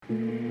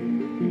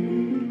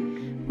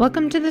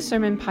Welcome to the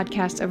Sermon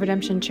Podcast of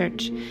Redemption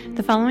Church.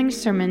 The following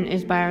sermon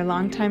is by our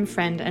longtime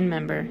friend and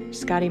member,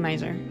 Scotty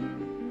Miser.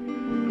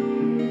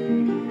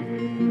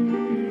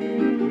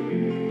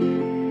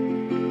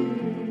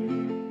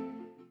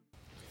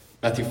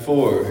 Matthew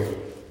 4,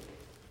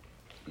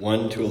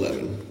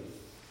 1-11.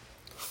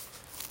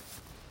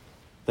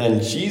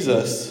 Then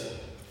Jesus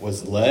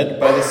was led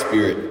by the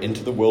Spirit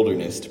into the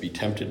wilderness to be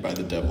tempted by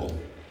the devil.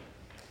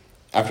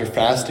 After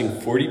fasting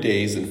 40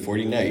 days and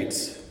 40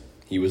 nights,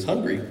 he was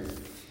hungry.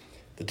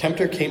 The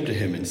tempter came to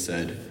him and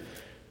said,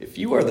 "If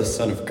you are the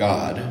Son of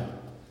God,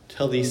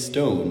 tell these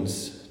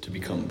stones to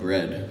become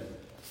bread."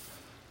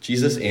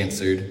 Jesus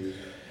answered,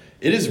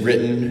 "It is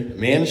written,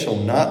 man shall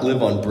not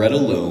live on bread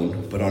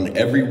alone, but on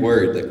every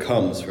word that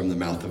comes from the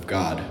mouth of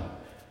God."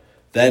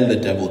 Then the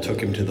devil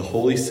took him to the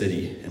holy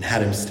city and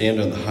had him stand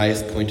on the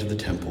highest point of the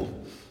temple.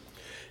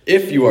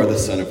 "If you are the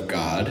Son of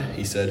God,"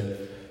 he said,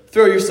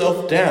 "throw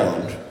yourself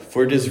down,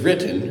 for it is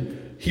written,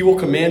 he will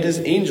command his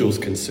angels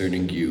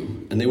concerning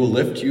you, and they will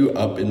lift you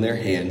up in their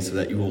hands so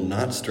that you will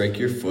not strike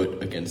your foot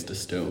against a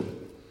stone."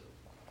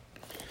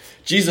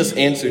 Jesus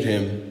answered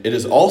him, "It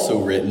is also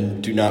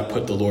written, do not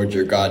put the Lord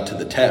your God to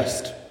the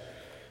test."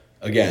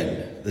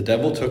 Again, the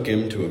devil took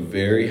him to a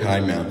very high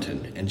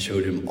mountain and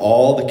showed him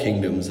all the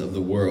kingdoms of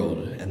the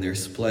world and their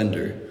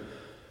splendor.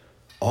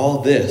 "All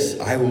this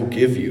I will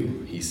give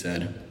you," he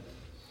said,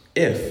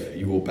 "if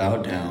you will bow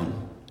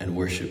down and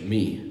worship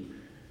me."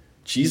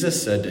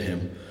 Jesus said to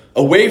him,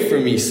 "Away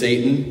from me,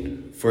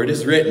 Satan, for it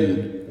is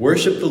written,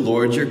 worship the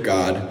Lord your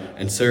God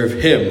and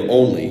serve him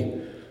only."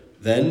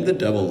 Then the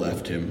devil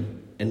left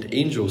him, and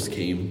angels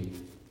came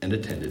and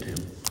attended him.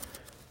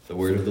 The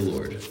word of the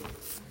Lord.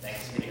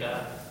 Thanks be to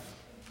God.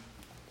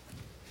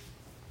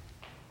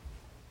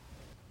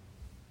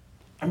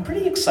 I'm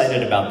pretty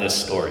excited about this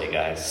story,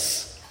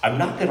 guys. I'm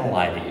not going to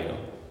lie to you.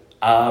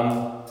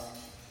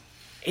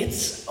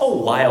 It's a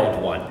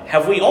wild one.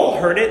 Have we all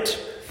heard it,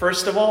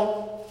 first of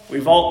all?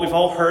 We've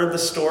all heard the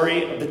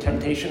story of the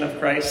temptation of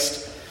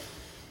Christ.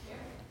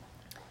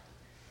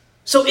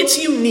 So it's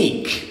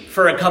unique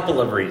for a couple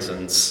of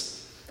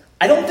reasons.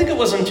 I don't think it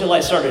was until I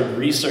started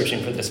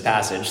researching for this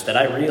passage that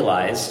I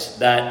realized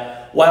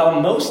that while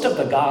most of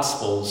the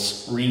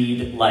Gospels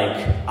read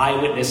like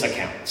eyewitness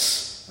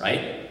accounts,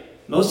 right?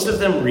 Most of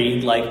them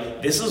read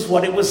like, this is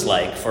what it was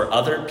like for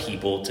other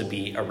people to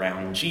be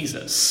around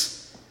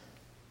Jesus.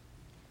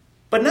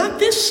 But not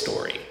this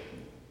story.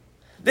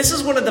 This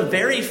is one of the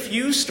very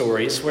few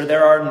stories where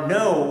there are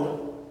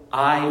no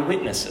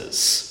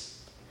eyewitnesses,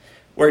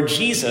 where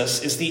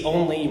Jesus is the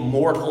only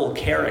mortal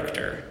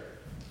character.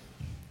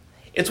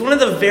 It's one of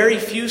the very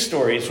few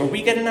stories where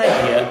we get an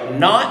idea,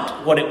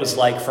 not what it was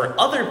like for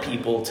other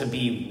people to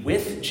be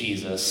with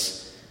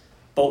Jesus,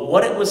 but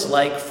what it was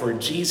like for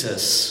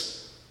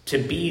Jesus to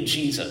be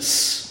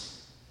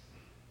Jesus.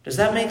 Does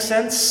that make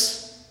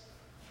sense?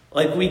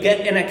 Like we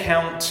get an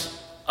account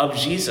of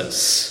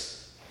Jesus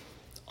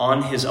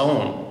on his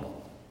own,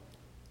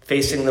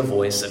 facing the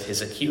voice of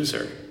his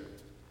accuser.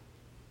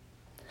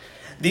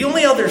 The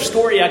only other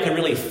story I could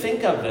really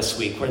think of this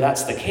week where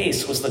that's the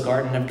case was the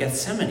Garden of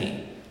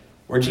Gethsemane,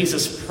 where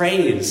Jesus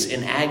prays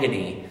in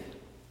agony,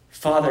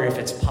 "Father, if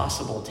it's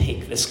possible,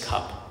 take this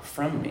cup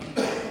from me."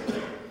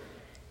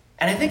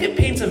 And I think it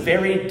paints a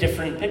very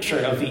different picture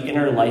of the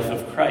inner life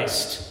of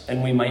Christ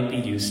than we might be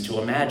used to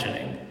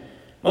imagining.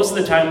 Most of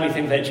the time we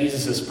think that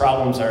Jesus'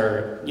 problems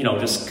are,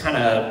 just kind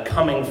of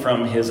coming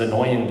from his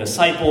annoying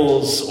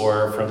disciples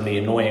or from the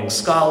annoying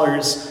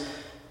scholars.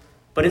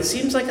 But it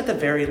seems like at the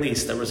very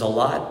least there was a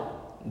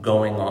lot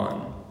going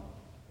on.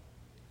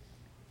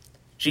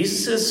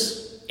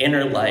 Jesus'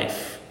 inner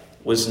life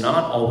was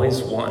not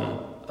always one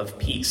of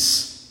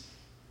peace.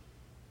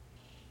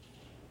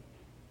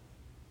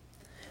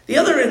 The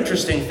other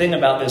interesting thing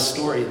about this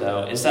story,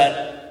 though, is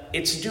that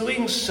it's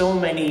doing so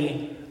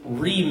many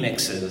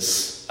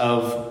remixes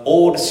of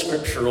old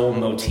scriptural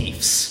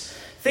motifs,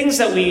 things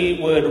that we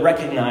would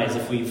recognize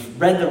if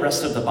we've read the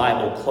rest of the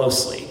Bible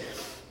closely.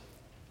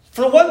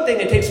 For one thing,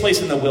 it takes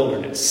place in the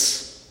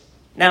wilderness.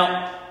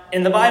 Now,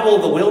 in the Bible,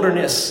 the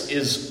wilderness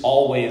is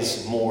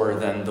always more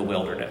than the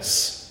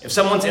wilderness. If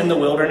someone's in the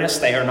wilderness,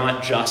 they are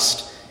not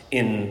just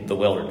in the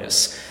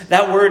wilderness.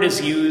 That word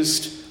is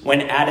used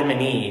when Adam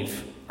and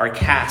Eve are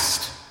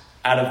cast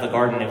out of the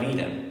Garden of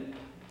Eden.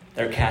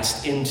 They're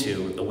cast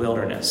into the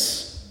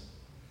wilderness.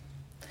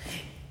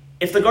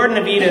 If the Garden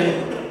of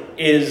Eden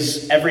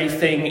is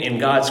everything in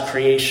God's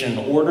creation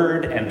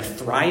ordered and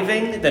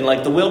thriving, then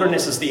the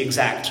wilderness is the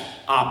exact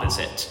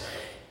opposite.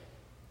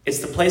 It's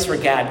the place where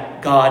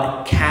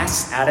God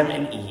casts Adam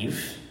and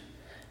Eve.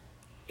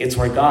 It's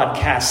where God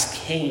casts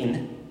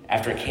Cain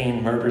after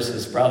Cain murders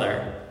his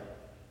brother.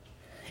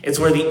 It's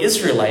where the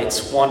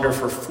Israelites wander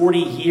for 40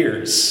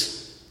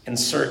 years in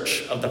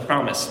search of the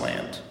promised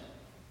land.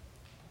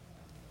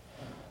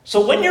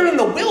 So when you're in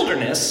the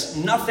wilderness,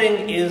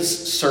 nothing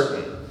is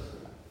certain.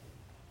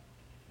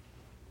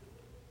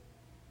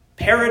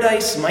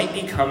 Paradise might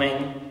be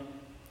coming.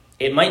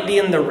 It might be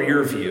in the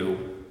rear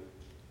view.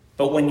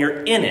 But when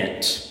you're in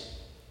it,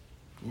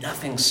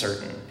 Nothing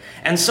certain.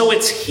 And so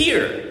it's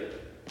here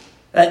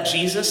that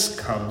Jesus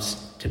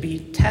comes to be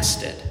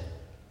tested.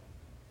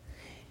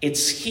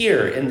 It's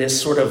here in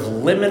this sort of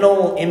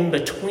liminal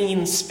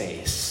in-between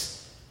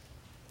space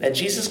that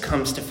Jesus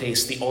comes to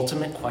face the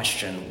ultimate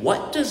question: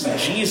 what does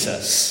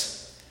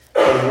Jesus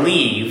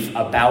believe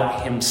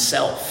about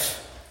himself?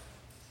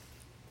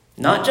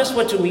 Not just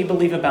what do we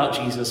believe about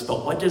Jesus,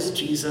 but what does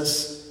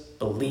Jesus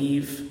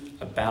believe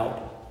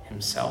about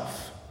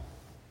himself?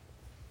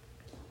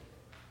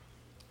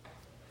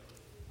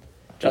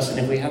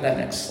 Justin, if we have that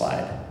next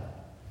slide.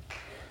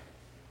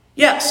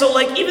 Yeah, so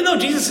even though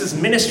Jesus'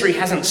 ministry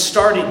hasn't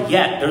started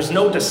yet, there's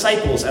no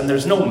disciples and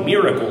there's no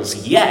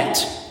miracles yet,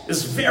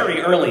 this is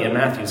very early in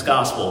Matthew's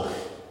gospel,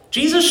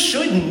 Jesus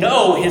should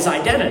know his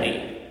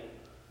identity.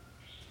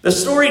 The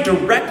story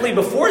directly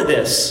before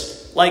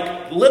this,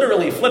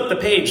 literally flip the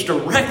page,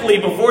 directly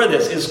before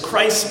this is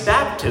Christ's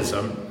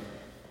baptism.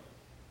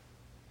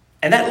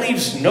 And that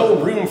leaves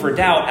no room for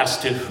doubt as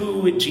to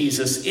who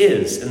Jesus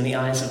is in the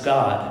eyes of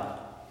God.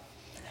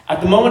 At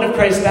the moment of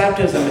Christ's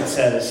baptism, it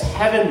says,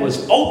 heaven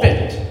was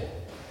opened,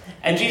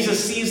 and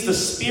Jesus sees the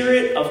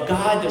Spirit of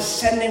God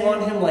descending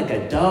on him like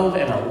a dove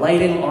and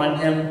alighting on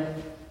him,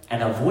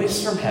 and a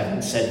voice from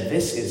heaven said,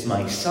 "This is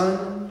my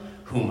Son,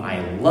 whom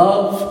I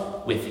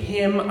love. With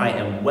him I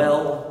am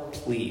well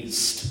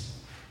pleased."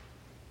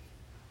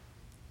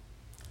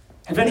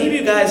 Have any of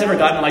you guys ever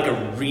gotten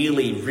a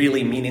really,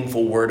 really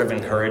meaningful word of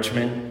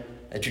encouragement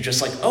that you're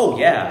just oh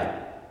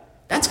yeah,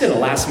 that's going to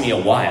last me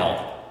a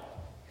while?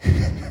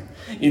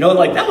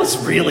 That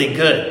was really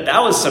good.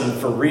 That was some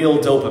for real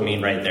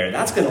dopamine right there.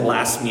 That's going to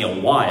last me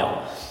a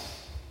while.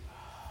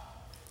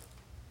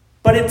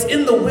 But it's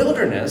in the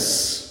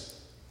wilderness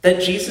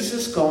that Jesus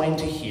is going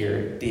to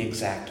hear the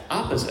exact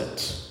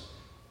opposite.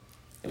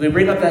 If we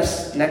bring up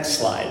this next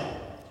slide.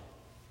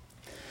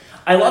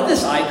 I love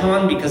this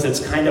icon because it's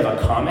kind of a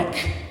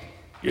comic.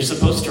 You're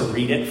supposed to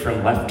read it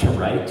from left to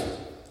right.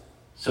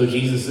 So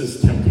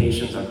Jesus'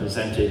 temptations are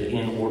presented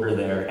in order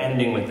there,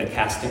 ending with the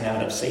casting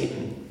out of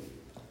Satan.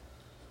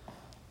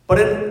 But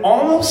in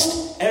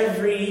almost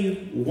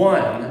every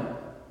one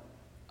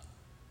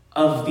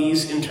of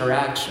these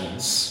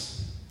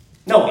interactions,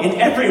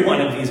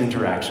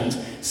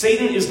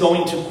 Satan is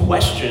going to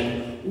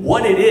question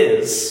what it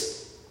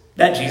is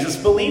that Jesus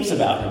believes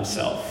about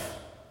himself.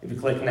 If you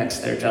click next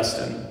there,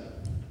 Justin.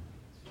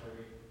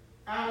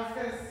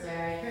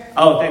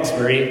 Oh, thanks,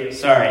 Marie.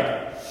 Sorry.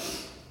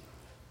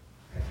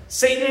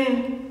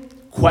 Satan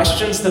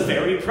questions the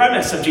very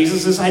premise of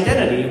Jesus'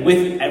 identity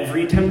with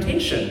every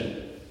temptation.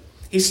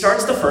 He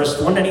starts the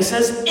first one and he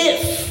says,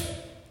 "If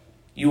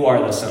you are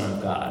the Son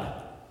of God."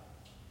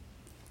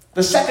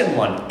 The second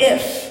one,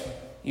 "If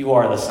you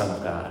are the Son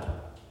of God."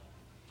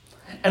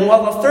 And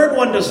while the third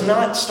one does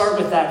not start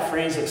with that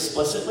phrase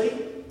explicitly,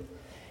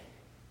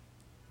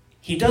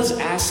 he does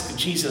ask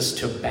Jesus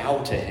to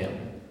bow to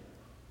him.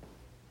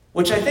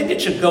 Which I think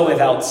it should go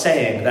without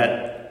saying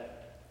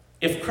that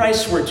if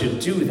Christ were to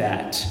do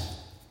that,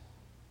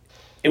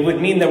 it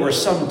would mean there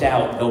was some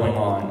doubt going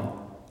on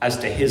as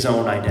to his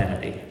own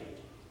identity.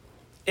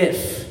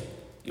 "If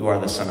you are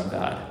the Son of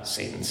God,"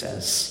 Satan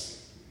says.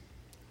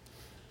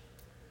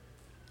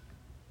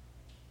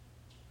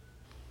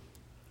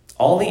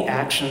 All the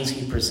actions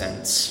he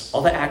presents,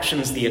 all the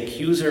actions the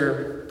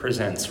accuser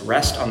presents,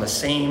 rest on the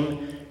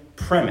same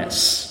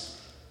premise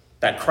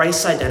that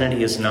Christ's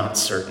identity is not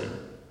certain,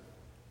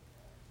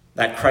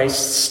 that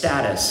Christ's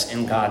status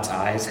in God's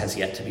eyes has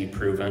yet to be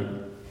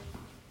proven.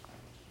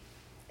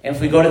 And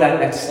if we go to that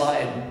next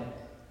slide,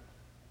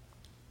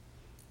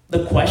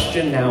 the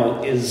question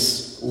now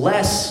is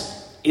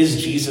less,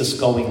 is Jesus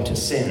going to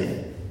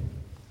sin?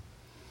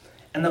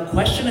 And the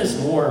question is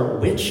more,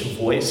 which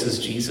voice is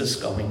Jesus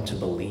going to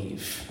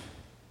believe?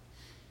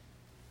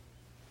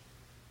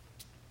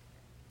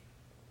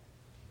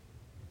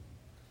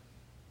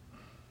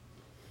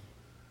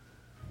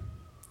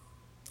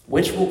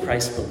 Which will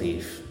Christ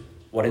believe?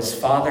 What his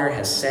Father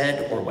has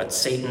said or what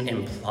Satan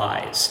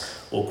implies?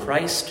 Will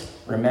Christ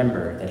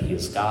remember that he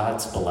is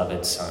God's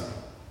beloved Son?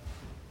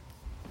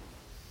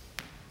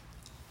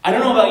 I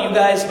don't know about you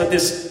guys, but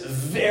this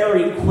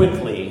very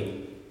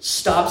quickly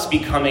stops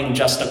becoming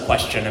just a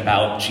question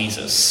about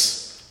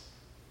Jesus.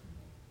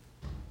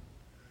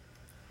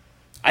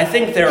 I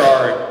think there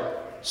are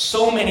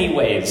so many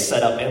ways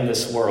set up in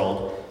this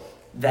world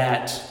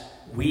that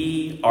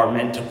we are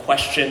meant to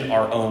question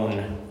our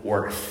own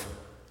worth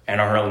and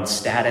our own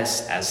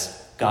status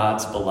as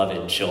God's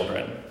beloved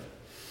children.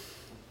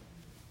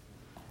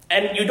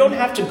 And you don't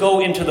have to go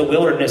into the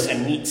wilderness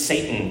and meet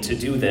Satan to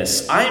do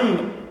this.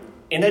 I'm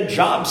in a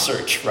job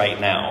search right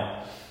now.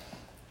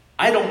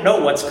 I don't know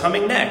what's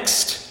coming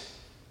next.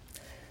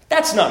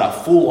 That's not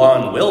a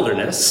full-on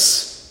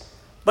wilderness,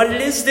 but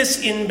it is this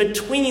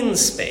in-between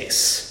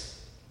space.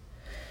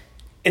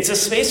 It's a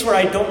space where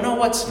I don't know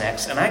what's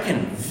next, and I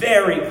can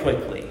very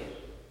quickly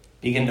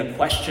begin to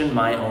question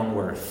my own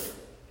worth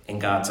in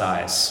God's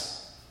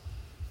eyes.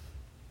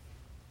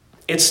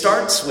 It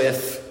starts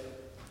with,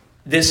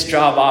 this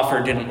job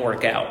offer didn't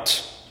work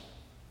out.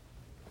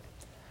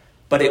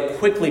 but it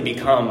quickly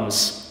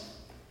becomes,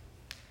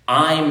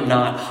 I'm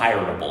not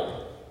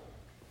hireable.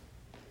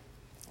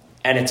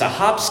 And it's a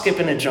hop, skip,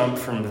 and a jump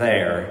from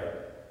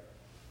there,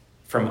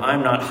 from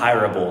I'm not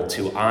hireable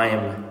to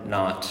I'm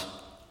not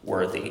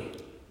worthy.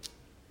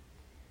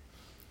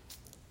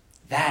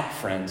 That,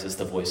 friends, is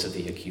the voice of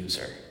the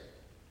accuser.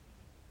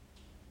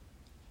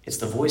 It's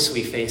the voice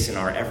we face in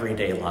our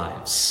everyday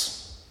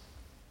lives.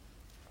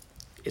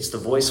 It's the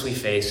voice we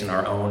face in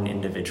our own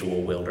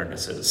individual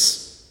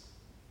wildernesses.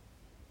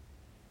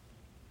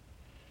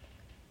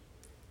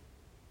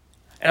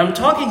 And I'm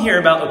talking here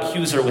about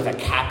accuser with a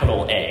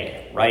capital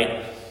A,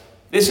 right?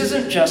 This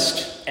isn't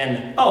just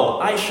an,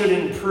 I should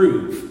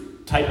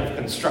improve type of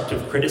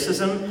constructive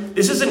criticism.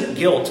 This isn't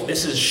guilt,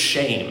 this is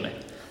shame.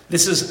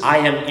 This is, I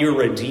am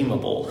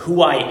irredeemable.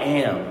 Who I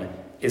am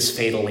is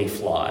fatally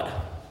flawed.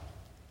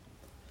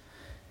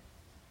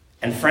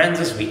 And friends,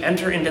 as we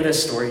enter into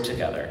this story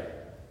together,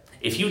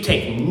 if you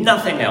take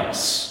nothing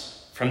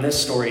else from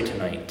this story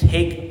tonight,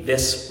 take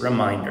this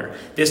reminder,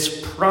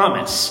 this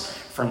promise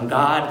from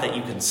God that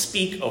you can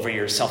speak over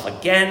yourself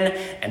again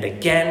and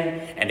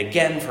again and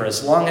again for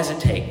as long as it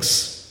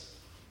takes.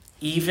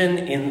 Even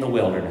in the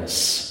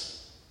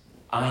wilderness,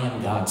 I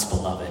am God's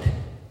beloved.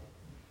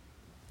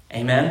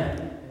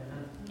 Amen?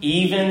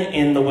 Even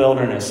in the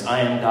wilderness,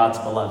 I am God's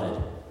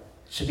beloved.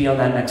 Should be on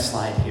that next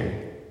slide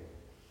here.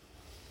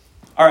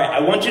 All right,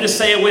 I want you to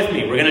say it with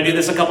me. We're going to do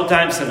this a couple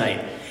times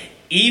tonight.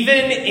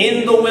 Even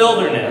in the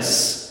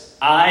wilderness,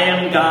 I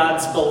am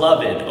God's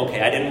beloved.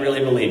 Okay, I didn't really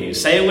believe you.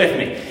 Say it with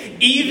me.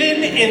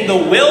 Even in the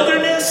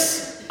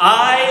wilderness,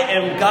 I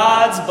am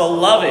God's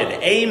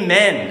beloved.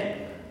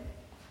 Amen.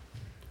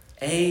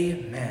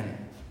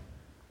 Amen.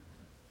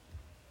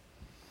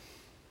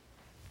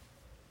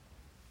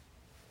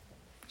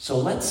 So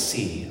let's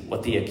see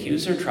what the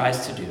accuser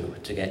tries to do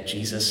to get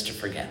Jesus to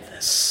forget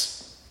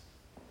this.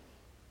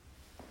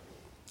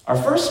 Our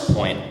first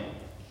point,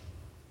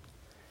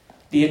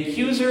 the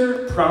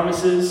accuser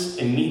promises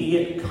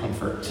immediate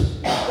comfort.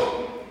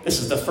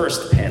 This is the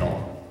first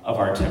panel of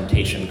our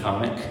temptation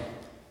comic.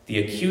 The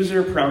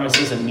accuser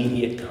promises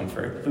immediate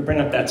comfort. If we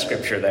bring up that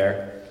scripture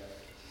there.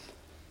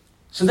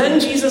 So then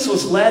Jesus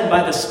was led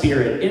by the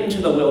Spirit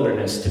into the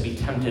wilderness to be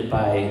tempted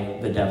by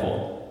the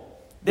devil.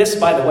 This,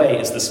 by the way,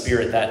 is the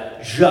Spirit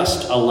that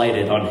just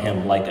alighted on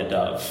him like a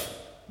dove.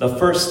 The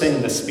first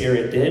thing the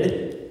Spirit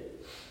did,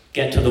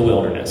 get to the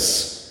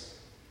wilderness.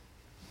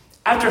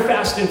 After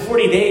fasting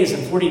 40 days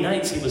and 40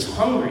 nights, he was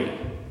hungry.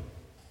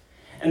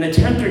 And the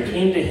tempter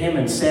came to him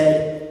and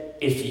said,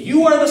 if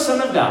you are the Son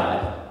of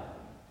God,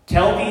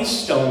 tell these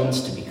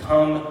stones to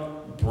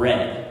become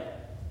bread.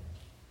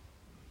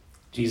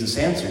 Jesus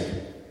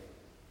answered,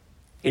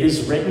 it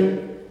is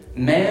written,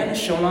 man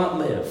shall not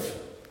live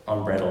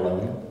on bread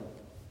alone,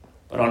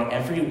 but on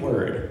every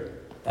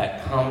word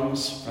that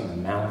comes from the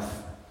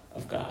mouth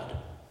of God.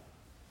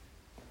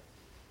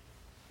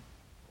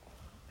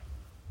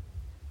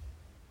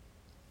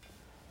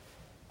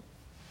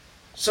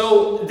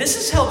 So this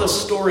is how the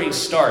story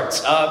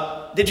starts.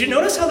 Did you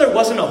notice how there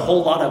wasn't a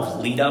whole lot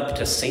of lead up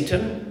to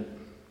Satan?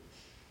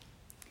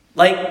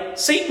 Like,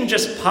 Satan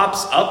just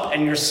pops up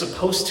and you're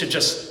supposed to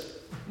just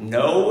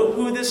know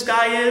who this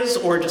guy is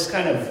or just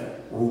kind of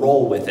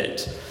roll with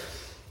it.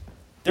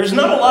 There's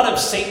not a lot of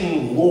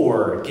Satan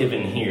lore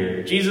given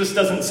here. Jesus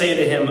doesn't say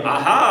to him,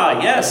 aha,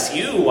 yes,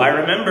 you, I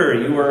remember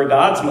you were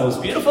God's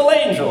most beautiful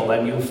angel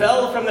and you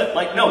fell from the...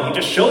 No, he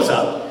just shows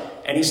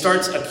up and he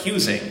starts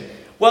accusing.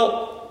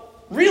 Well,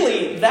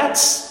 really,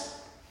 that's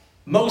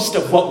most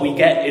of what we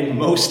get in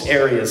most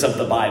areas of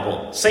the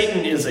Bible.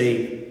 Satan is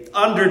a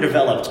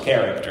underdeveloped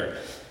character.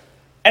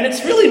 And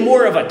it's really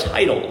more of a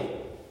title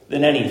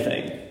than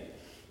anything.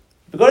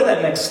 If we go to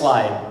that next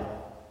slide,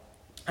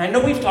 I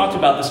know we've talked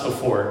about this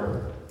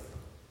before.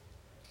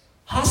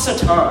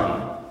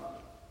 Hasatan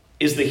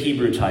is the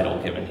Hebrew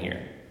title given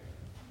here.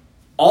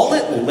 All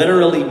it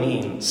literally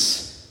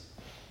means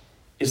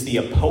is the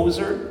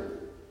opposer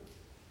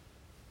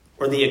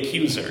or the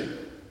accuser,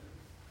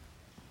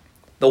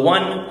 the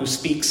one who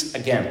speaks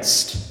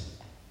against.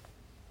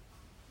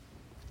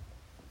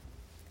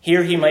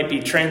 Here he might be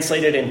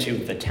translated into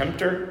the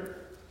tempter.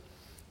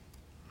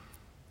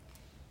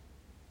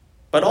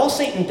 But all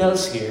Satan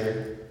does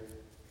here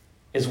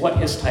is what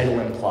his title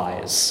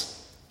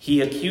implies.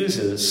 He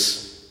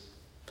accuses.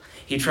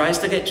 He tries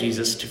to get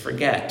Jesus to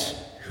forget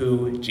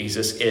who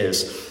Jesus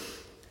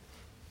is.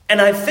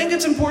 And I think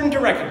it's important to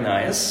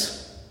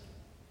recognize,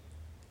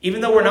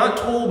 even though we're not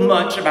told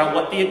much about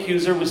what the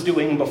accuser was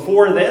doing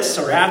before this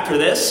or after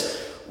this,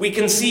 we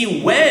can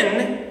see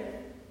when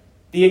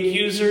the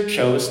accuser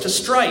chose to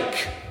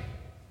strike.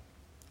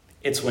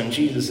 It's when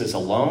Jesus is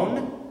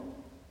alone,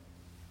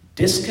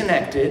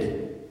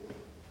 disconnected,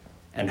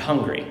 and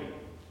hungry.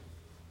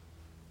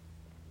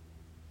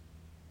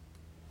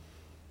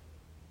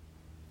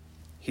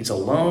 He's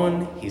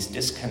alone, he's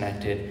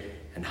disconnected,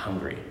 and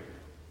hungry.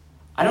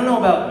 I don't know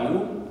about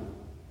you,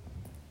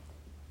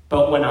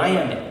 but when I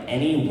am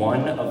any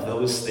one of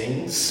those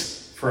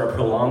things for a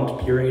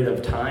prolonged period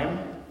of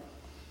time,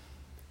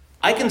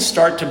 I can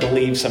start to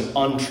believe some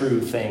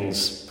untrue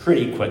things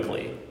pretty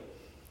quickly.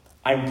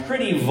 I'm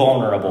pretty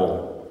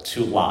vulnerable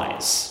to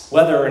lies,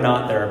 whether or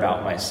not they're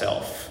about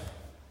myself.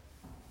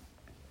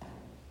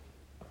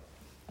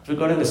 If we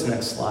go to this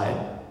next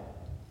slide.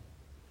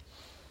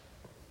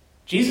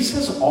 Jesus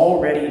has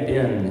already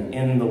been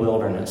in the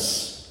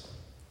wilderness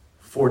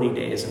 40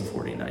 days and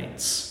 40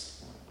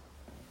 nights.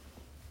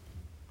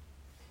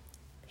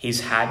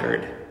 He's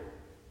haggard.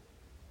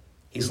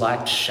 He's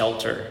lacked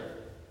shelter.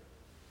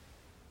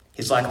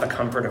 He's lacked the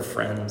comfort of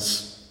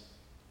friends.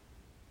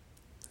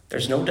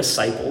 There's no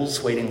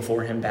disciples waiting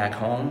for him back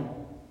home.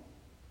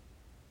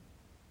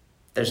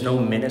 There's no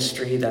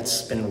ministry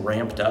that's been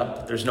ramped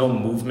up. There's no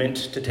movement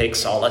to take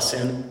solace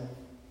in.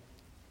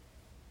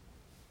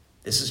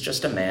 This is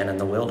just a man in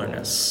the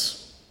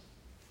wilderness.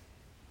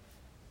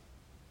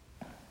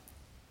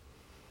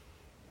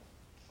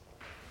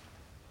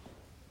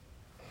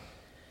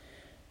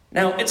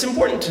 Now, it's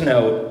important to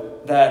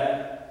note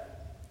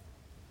that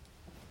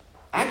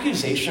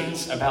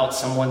accusations about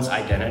someone's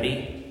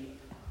identity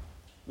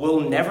will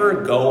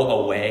never go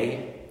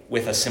away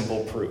with a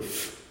simple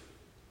proof.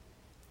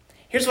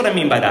 Here's what I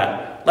mean by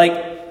that.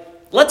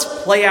 Let's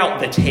play out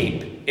the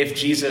tape if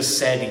Jesus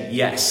said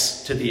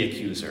yes to the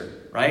accuser,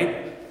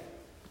 right?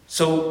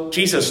 So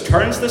Jesus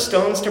turns the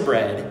stones to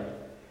bread,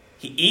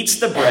 he eats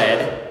the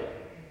bread,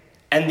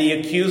 and the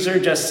accuser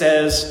just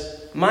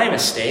says, "My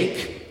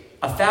mistake,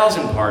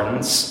 1,000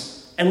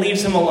 pardons," and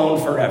leaves him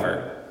alone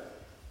forever.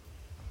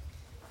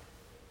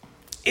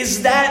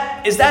 Is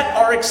that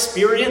our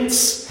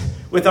experience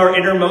with our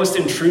innermost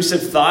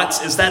intrusive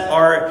thoughts? Is that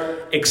our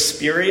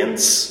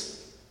experience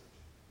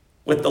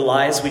with the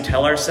lies we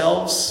tell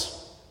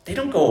ourselves? They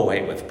don't go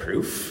away with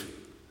proof.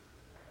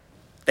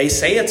 They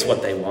say it's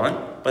what they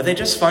want, but they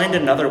just find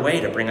another way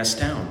to bring us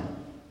down.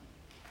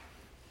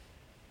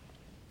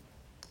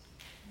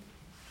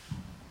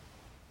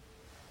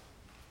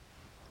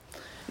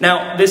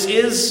 Now, this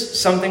is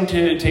something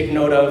to take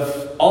note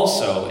of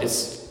also.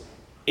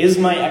 Is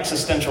my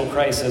existential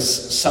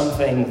crisis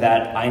something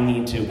that I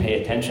need to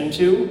pay attention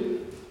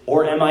to,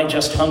 or am I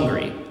just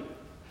hungry?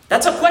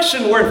 That's a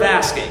question worth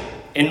asking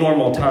in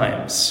normal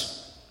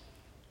times.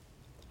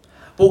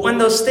 But when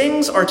those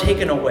things are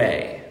taken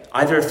away,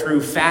 either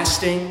through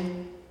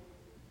fasting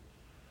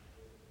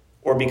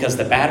or because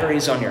the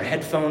batteries on your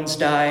headphones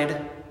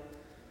died,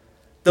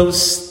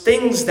 those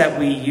things that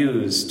we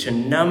use to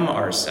numb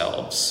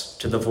ourselves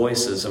to the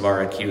voices of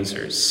our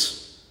accusers,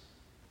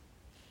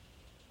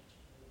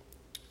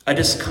 a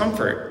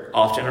discomfort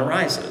often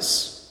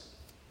arises.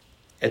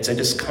 It's a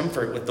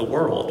discomfort with the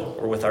world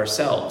or with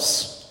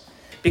ourselves.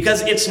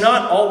 Because it's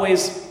not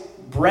always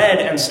bread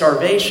and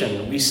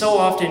starvation. We so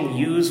often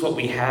use what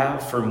we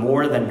have for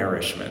more than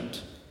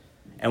nourishment.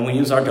 And we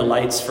use our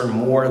delights for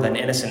more than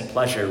innocent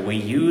pleasure. We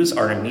use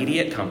our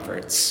immediate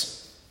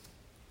comforts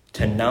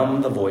to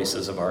numb the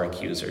voices of our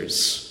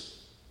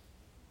accusers.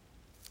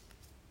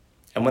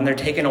 And when they're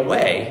taken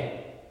away,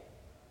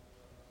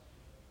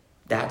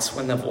 that's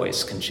when the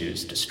voice can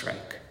choose to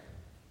strike.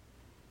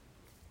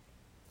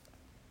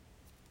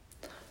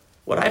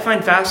 What I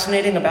find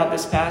fascinating about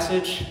this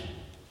passage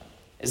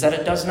is that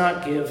it does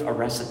not give a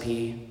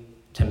recipe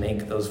to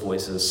make those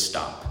voices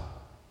stop.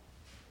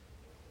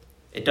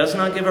 It does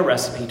not give a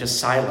recipe to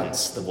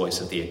silence the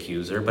voice of the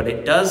accuser, but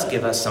it does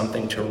give us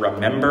something to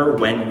remember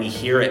when we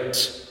hear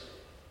it.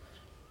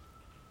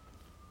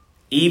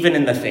 Even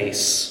in the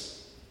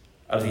face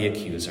of the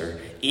accuser,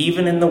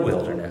 even in the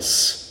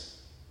wilderness,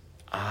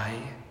 I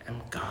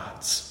am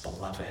God's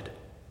beloved.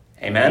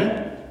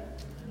 Amen?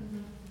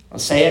 Well,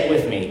 say it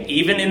with me.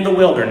 Even in the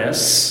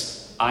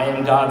wilderness, I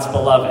am God's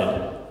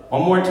beloved.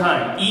 One more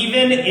time.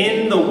 Even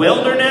in the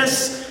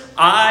wilderness,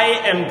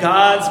 I am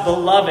God's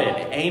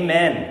beloved.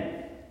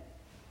 Amen.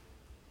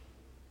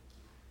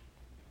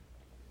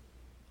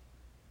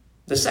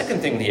 The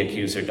second thing the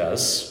accuser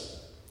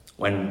does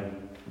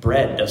when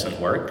bread doesn't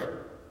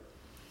work,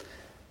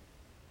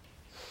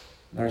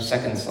 our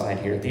second slide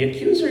here, the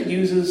accuser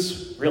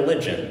uses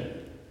religion.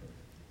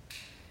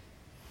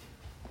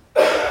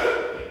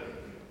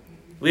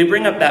 We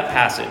bring up that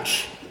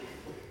passage.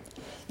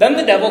 Then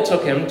the devil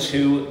took him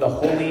to the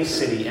holy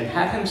city and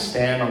had him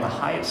stand on the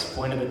highest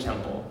point of the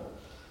temple.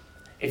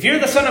 "If you're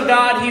the Son of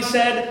God," he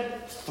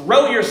said,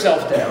 "throw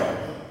yourself down.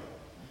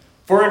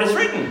 For it is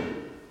written,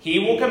 He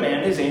will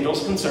command his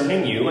angels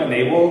concerning you, and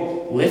they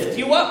will lift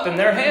you up in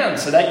their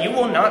hands so that you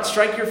will not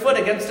strike your foot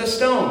against a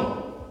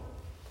stone."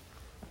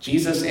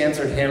 Jesus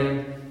answered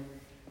him,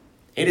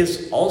 "It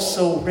is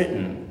also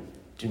written,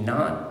 do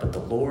not put the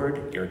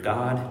Lord your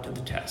God to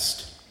the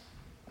test."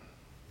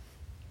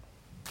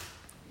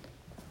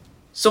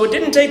 So it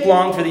didn't take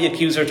long for the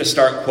accuser to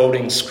start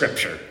quoting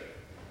scripture.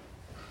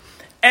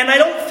 And I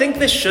don't think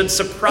this should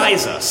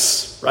surprise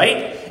us,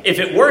 right? If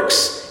it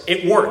works,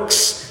 it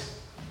works.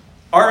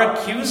 Our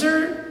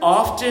accuser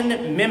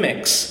often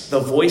mimics the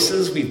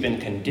voices we've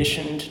been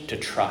conditioned to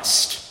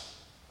trust.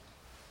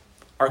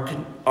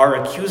 Our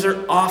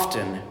accuser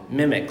often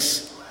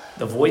mimics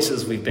the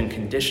voices we've been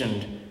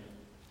conditioned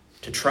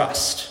to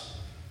trust.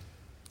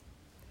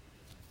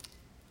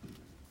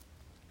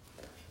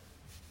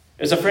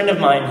 There's a friend of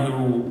mine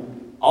who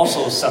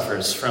also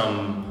suffers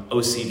from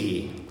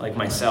OCD, like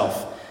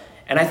myself,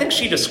 and I think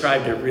she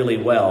described it really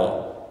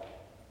well,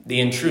 the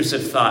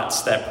intrusive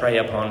thoughts that prey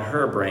upon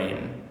her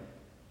brain.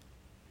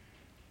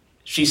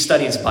 She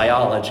studies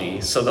biology,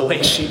 so the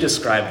way she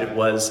described it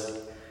was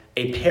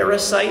a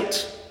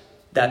parasite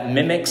that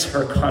mimics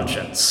her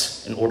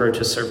conscience in order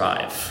to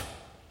survive.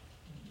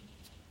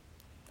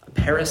 A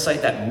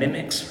parasite that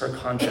mimics her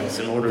conscience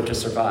in order to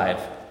survive.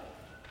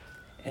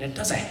 And it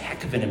does a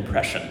heck of an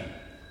impression.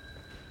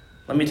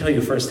 Let me tell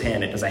you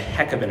firsthand, it does a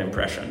heck of an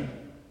impression.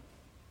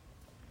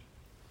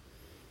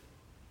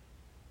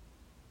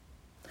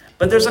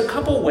 But there's a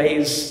couple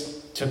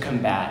ways to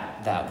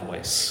combat that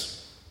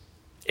voice.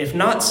 If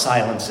not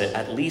silence it,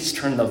 at least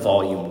turn the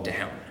volume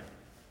down.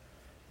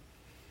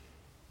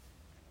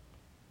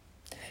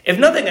 If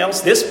nothing else,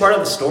 this part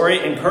of the story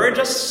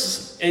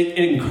encourages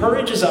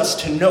us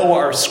to know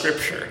our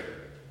scripture,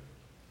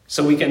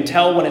 so we can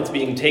tell when it's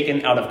being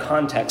taken out of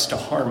context to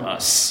harm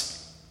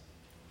us.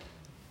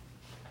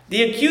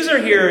 The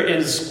accuser here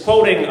is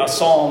quoting a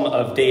psalm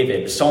of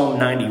David, Psalm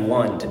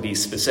 91 to be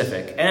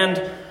specific,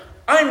 and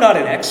I'm not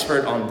an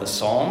expert on the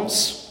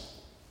Psalms,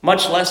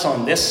 much less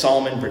on this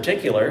psalm in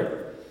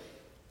particular,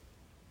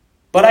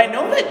 but I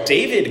know that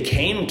David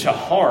came to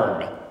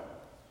harm.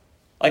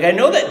 Like, I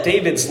know that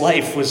David's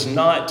life was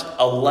not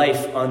a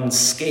life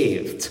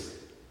unscathed.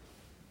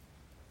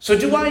 So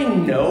do I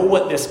know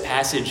what this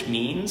passage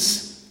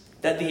means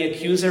that the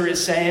accuser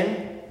is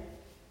saying?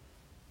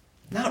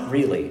 Not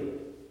really.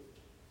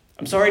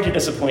 I'm sorry to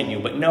disappoint you,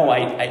 but no,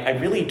 I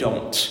really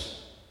don't.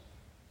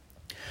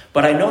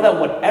 But I know that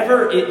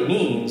whatever it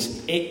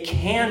means, it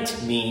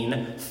can't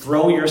mean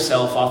throw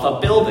yourself off a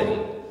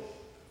building.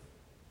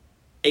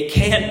 It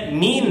can't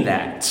mean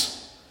that.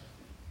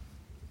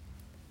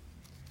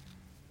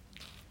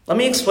 Let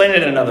me explain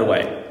it another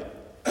way.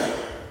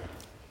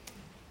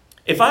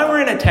 If I were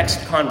in a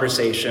text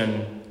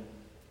conversation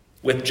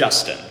with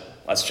Justin,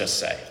 let's just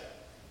say,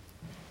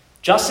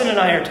 Justin and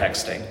I are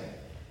texting,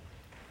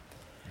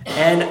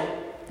 and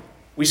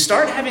we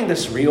start having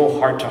this real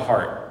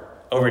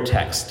heart-to-heart over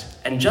text,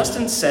 and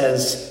Justin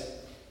says,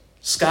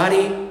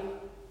 Scotty,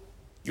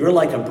 you're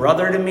like a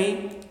brother to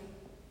me,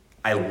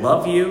 I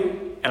love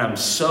you, and I'm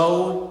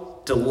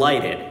so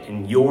delighted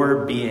in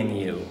your being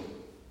you.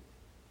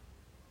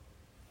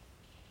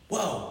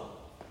 Whoa,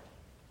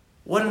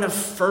 what an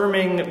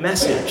affirming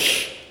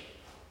message.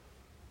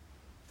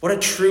 What a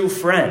true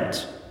friend.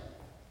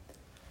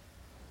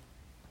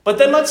 But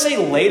then let's say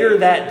later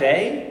that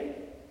day,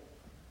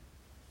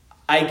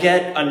 I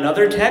get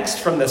another text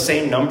from the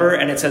same number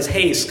and it says,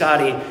 hey,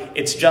 Scotty,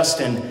 it's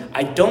Justin.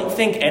 I don't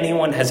think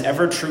anyone has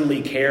ever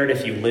truly cared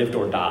if you lived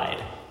or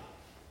died.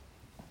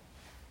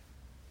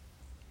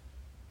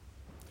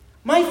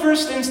 My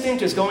first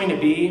instinct is going to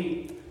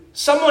be,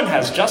 someone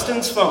has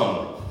Justin's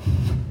phone.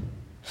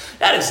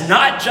 That is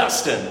not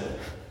Justin.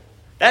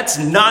 That's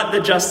not the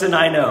Justin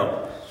I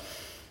know.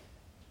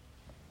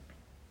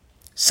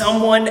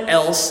 Someone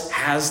else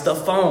has the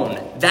phone.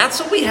 That's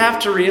what we have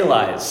to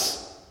realize.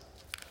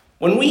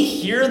 When we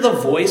hear the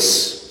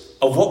voice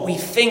of what we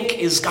think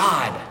is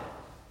God,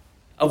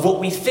 of what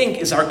we think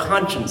is our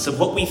conscience, of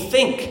what we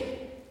think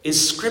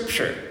is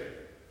Scripture,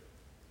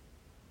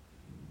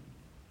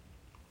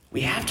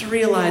 we have to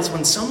realize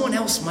when someone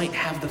else might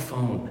have the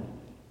phone.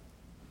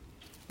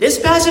 This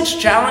passage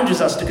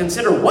challenges us to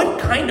consider what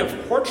kind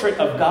of portrait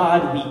of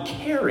God we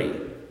carry.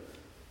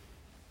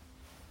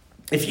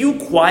 If you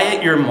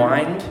quiet your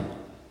mind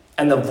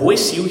and the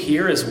voice you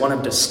hear is one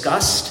of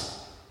disgust,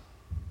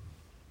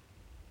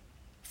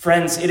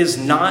 friends, it is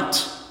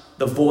not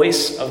the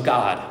voice of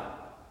God.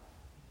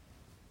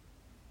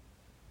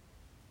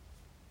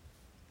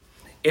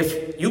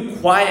 If you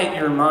quiet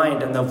your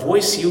mind and the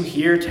voice you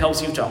hear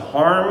tells you to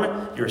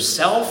harm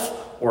yourself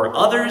or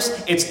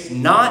others, it's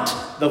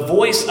not the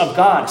voice of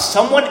God.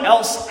 Someone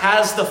else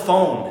has the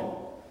phone.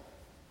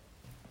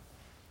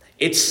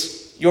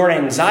 It's your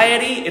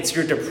anxiety, it's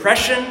your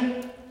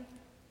depression,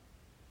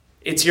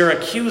 it's your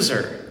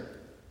accuser.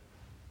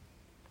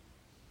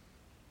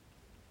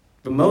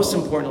 But most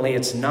importantly,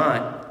 it's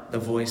not the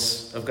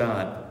voice of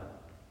God.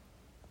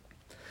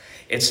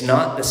 It's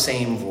not the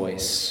same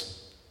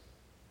voice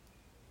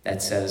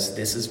that says,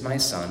 this is my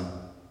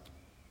son,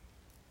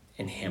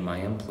 in him I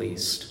am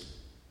pleased.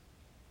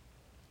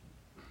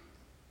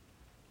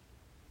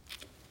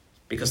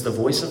 Because the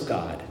voice of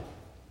God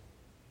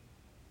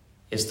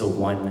is the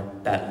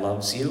one that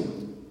loves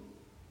you,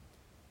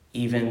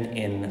 even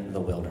in the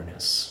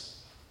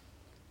wilderness.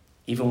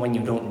 Even when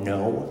you don't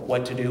know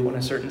what to do in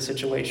a certain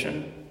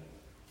situation,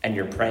 and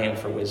you're praying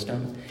for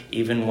wisdom,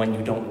 even when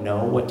you don't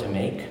know what to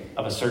make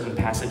of a certain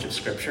passage of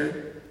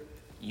Scripture,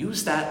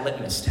 use that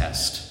litmus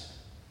test.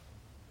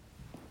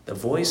 The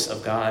voice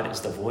of God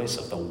is the voice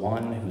of the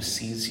one who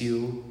sees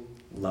you,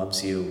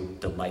 loves you,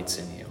 delights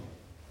in you.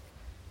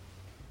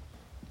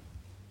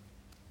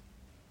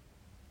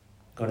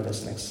 Go to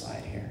this next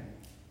slide here.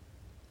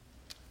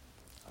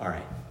 All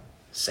right,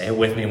 say it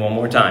with me one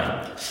more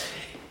time.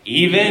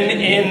 Even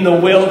in the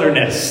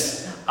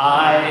wilderness,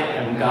 I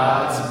am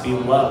God's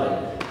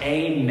beloved.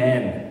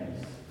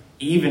 Amen.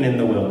 Even in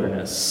the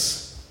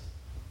wilderness.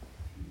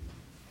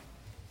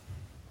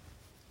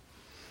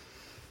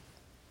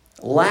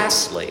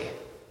 Lastly,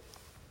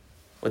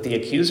 what the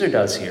accuser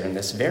does here in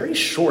this very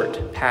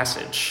short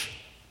passage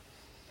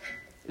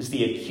is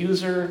the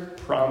accuser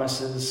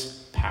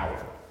promises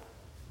power.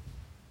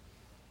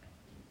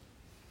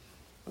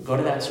 We'll go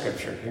to that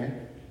scripture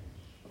here.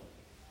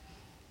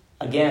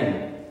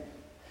 Again,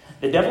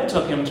 the devil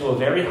took him to a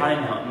very high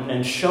mountain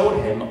and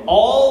showed him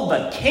all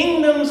the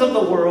kingdoms of the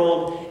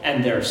world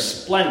and their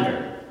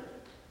splendor.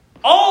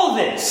 All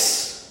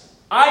this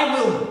I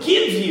will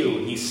give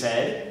you, he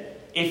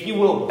said, if you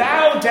will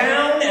bow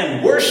down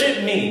and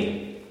worship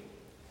me.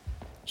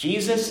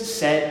 Jesus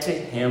said to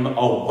him,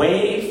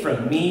 away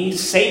from me,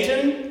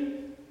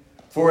 Satan,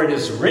 for it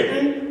is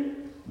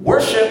written,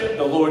 worship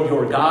the Lord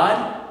your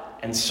God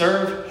and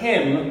serve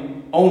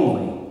him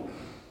only.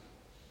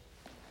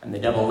 And the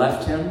devil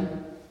left him,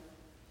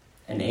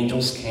 and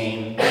angels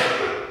came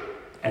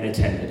and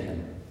attended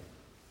him.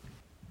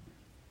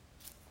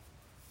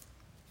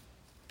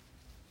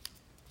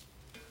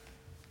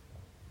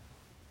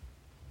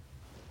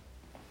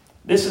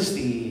 This is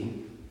the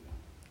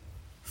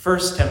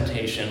first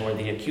temptation where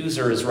the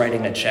accuser is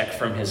writing a check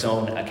from his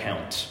own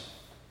account.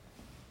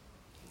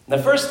 The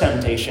first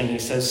temptation, he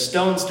says,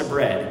 stones to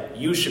bread.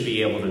 You should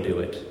be able to do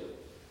it.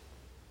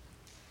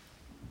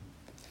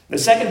 The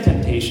second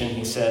temptation,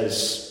 he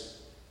says,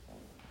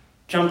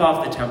 jump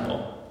off the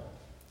temple.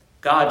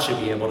 God should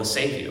be able to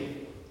save you.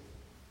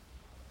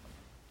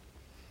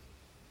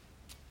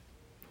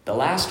 The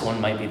last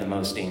one might be the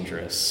most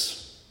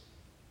dangerous.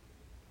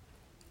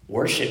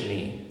 Worship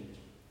me,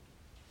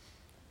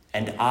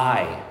 and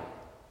I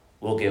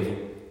will give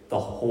the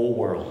whole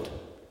world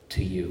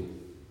to you.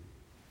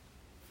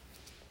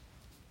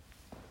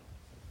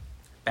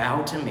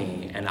 Bow to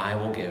me, and I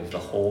will give the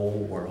whole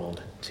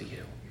world to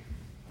you.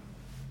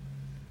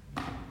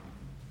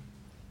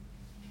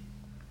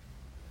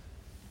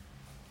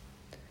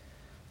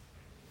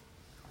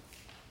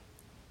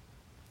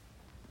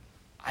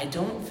 I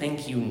don't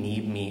think you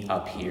need me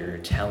up here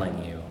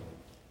telling you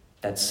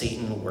that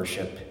Satan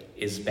worship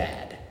is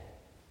bad.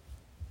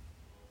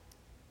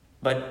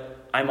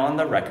 But I'm on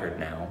the record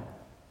now.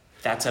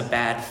 That's a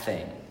bad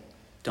thing.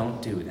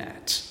 Don't do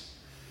that.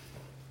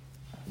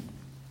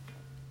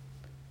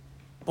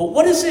 But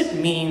what does it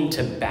mean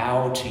to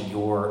bow to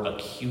your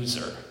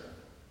accuser?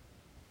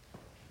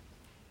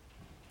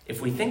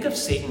 If we think of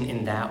Satan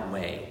in that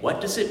way,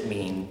 what does it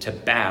mean to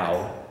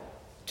bow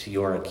to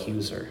your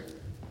accuser?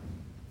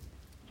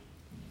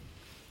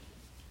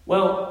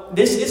 Well,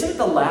 this isn't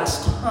the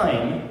last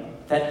time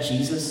that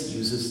Jesus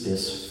uses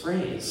this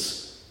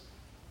phrase.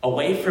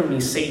 Away from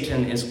me,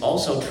 Satan is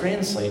also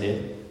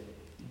translated,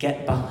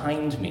 get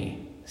behind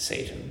me,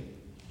 Satan.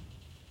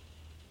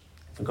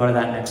 If we go to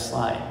that next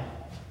slide.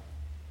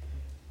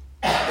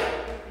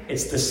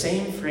 It's the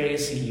same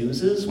phrase he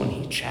uses when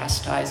he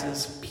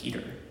chastises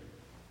Peter.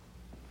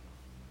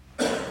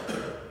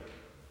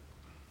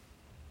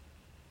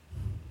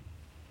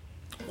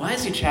 Why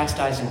is he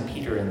chastising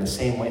Peter in the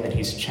same way that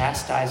he's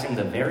chastising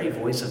the very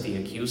voice of the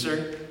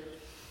accuser?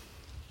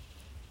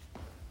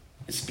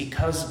 It's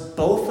because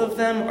both of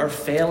them are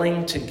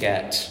failing to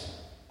get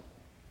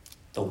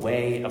the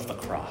way of the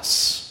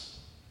cross.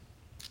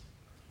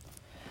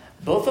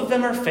 Both of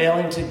them are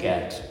failing to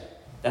get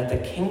that the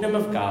kingdom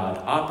of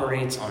God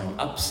operates on an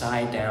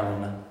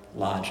upside-down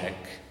logic.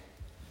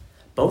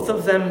 Both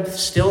of them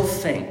still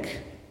think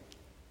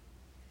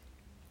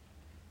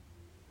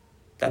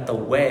that the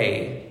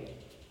way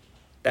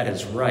that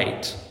is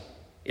right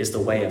is the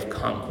way of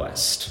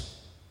conquest.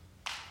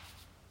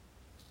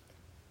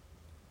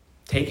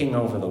 Taking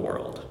over the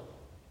world.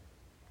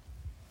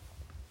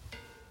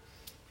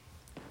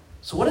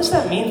 So what does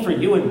that mean for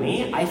you and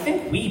me? I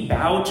think we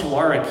bow to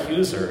our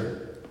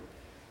accuser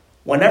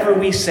whenever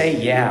we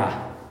say,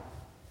 yeah,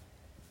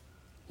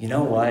 you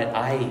know what,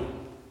 I'm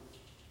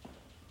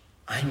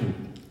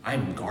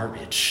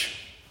garbage.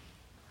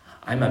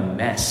 I'm a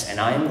mess, and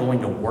I'm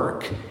going to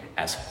work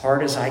as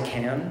hard as I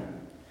can,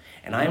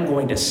 and I'm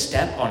going to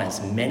step on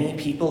as many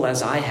people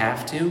as I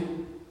have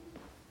to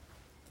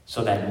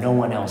so that no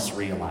one else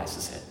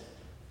realizes it.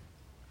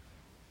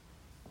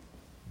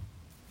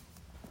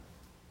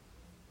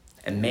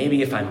 And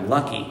maybe if I'm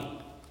lucky,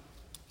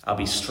 I'll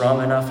be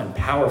strong enough and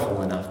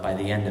powerful enough by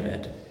the end of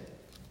it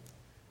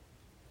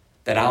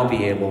that I'll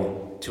be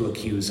able to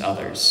accuse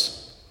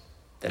others,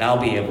 that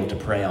I'll be able to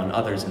prey on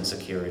others'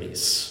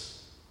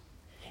 insecurities.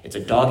 It's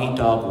a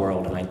dog-eat-dog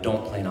world, and I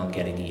don't plan on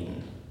getting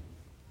eaten.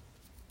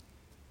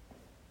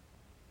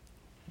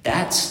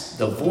 That's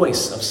the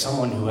voice of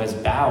someone who has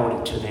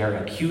bowed to their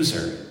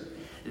accuser.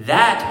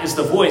 That is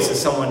the voice of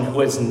someone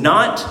who has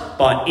not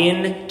bought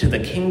into the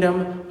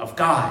kingdom of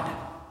God.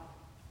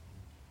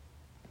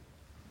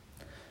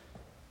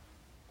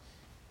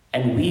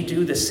 And we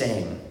do the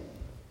same.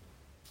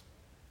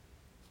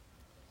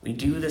 We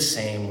do the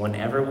same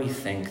whenever we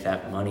think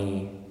that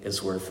money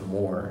is worth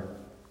more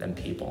than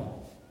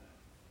people.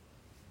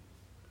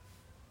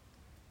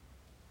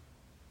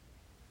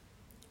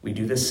 we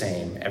do the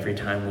same every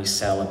time we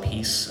sell a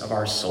piece of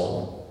our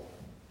soul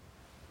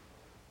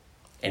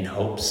in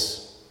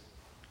hopes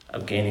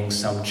of gaining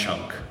some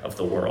chunk of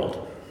the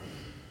world.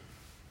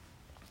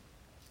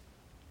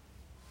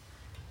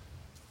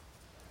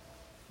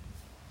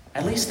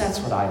 At least that's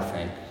what I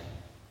think.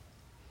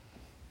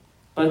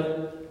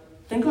 But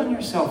think on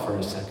yourself for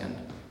a second.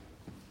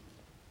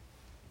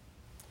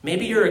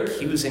 Maybe your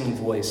accusing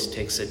voice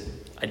takes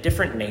a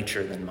different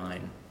nature than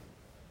mine.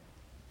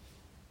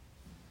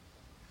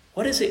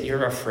 What is it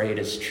you're afraid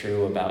is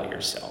true about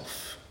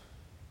yourself?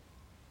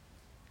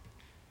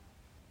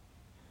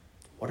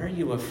 What are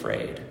you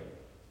afraid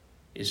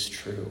is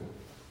true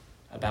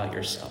about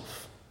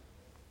yourself?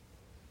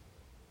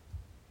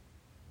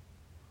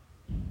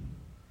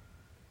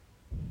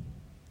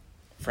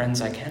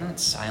 Friends, I cannot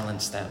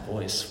silence that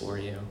voice for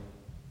you.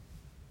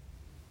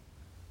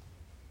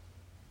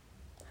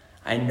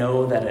 I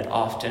know that it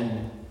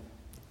often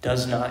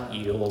does not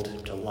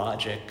yield to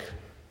logic,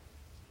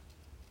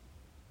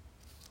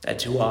 that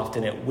too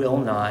often it will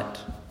not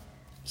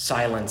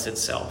silence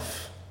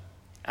itself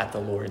at the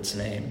Lord's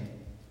name.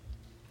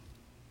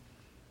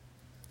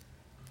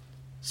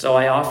 So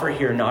I offer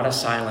here not a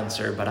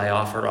silencer, but I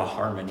offer a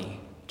harmony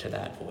to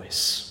that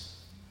voice.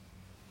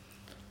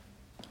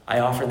 I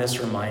offer this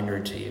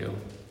reminder to you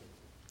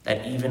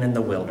that even in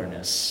the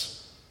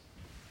wilderness,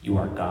 you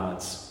are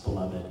God's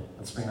beloved.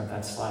 Let's bring up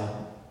that slide.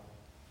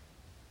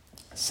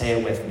 Say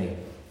it with me.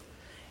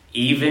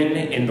 Even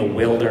in the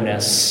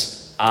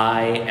wilderness,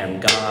 I am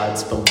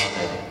God's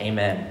beloved.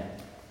 Amen.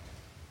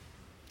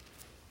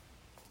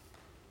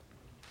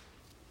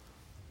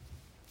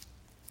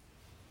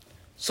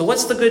 So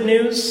what's the good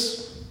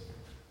news?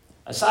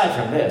 Aside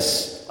from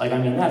this,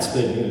 that's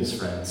good news,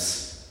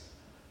 friends.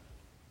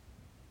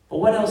 But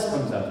what else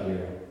comes up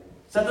here?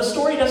 It's that the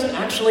story doesn't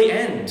actually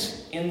end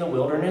in the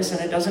wilderness, and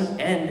it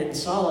doesn't end in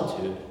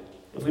solitude.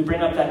 If we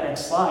bring up that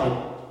next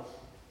slide,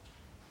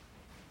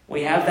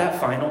 we have that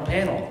final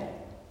panel.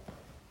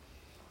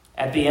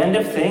 At the end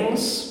of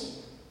things,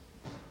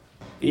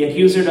 the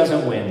accuser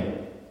doesn't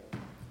win.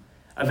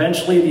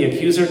 Eventually, the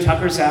accuser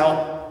tuckers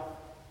out,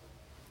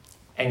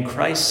 and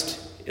Christ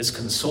is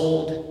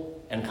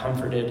consoled and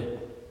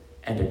comforted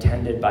and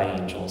attended by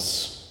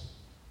angels.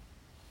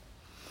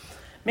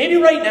 Maybe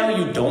right now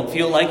you don't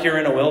feel like you're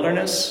in a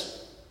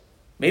wilderness.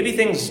 Maybe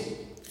things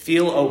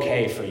feel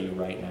okay for you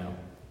right now.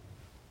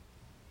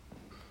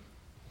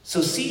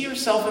 So see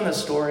yourself in the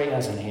story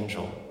as an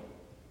angel.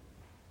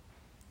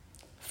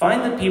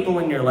 Find the people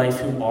in your life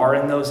who are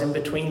in those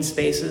in-between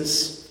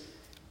spaces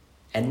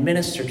and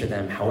minister to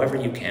them however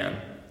you can.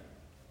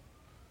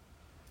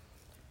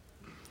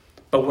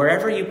 But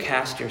wherever you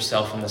cast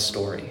yourself in the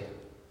story,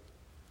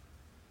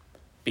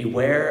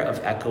 beware of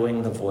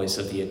echoing the voice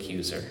of the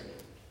accuser.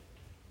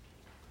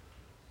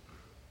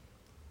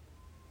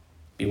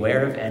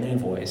 Beware of any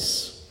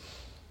voice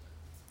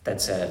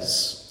that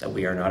says that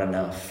we are not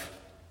enough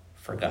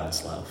for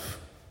God's love.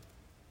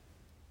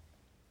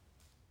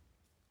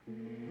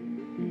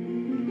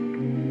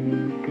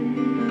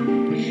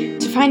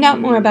 To find out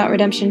more about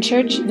Redemption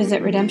Church,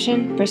 visit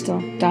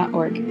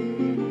redemptionbristol.org.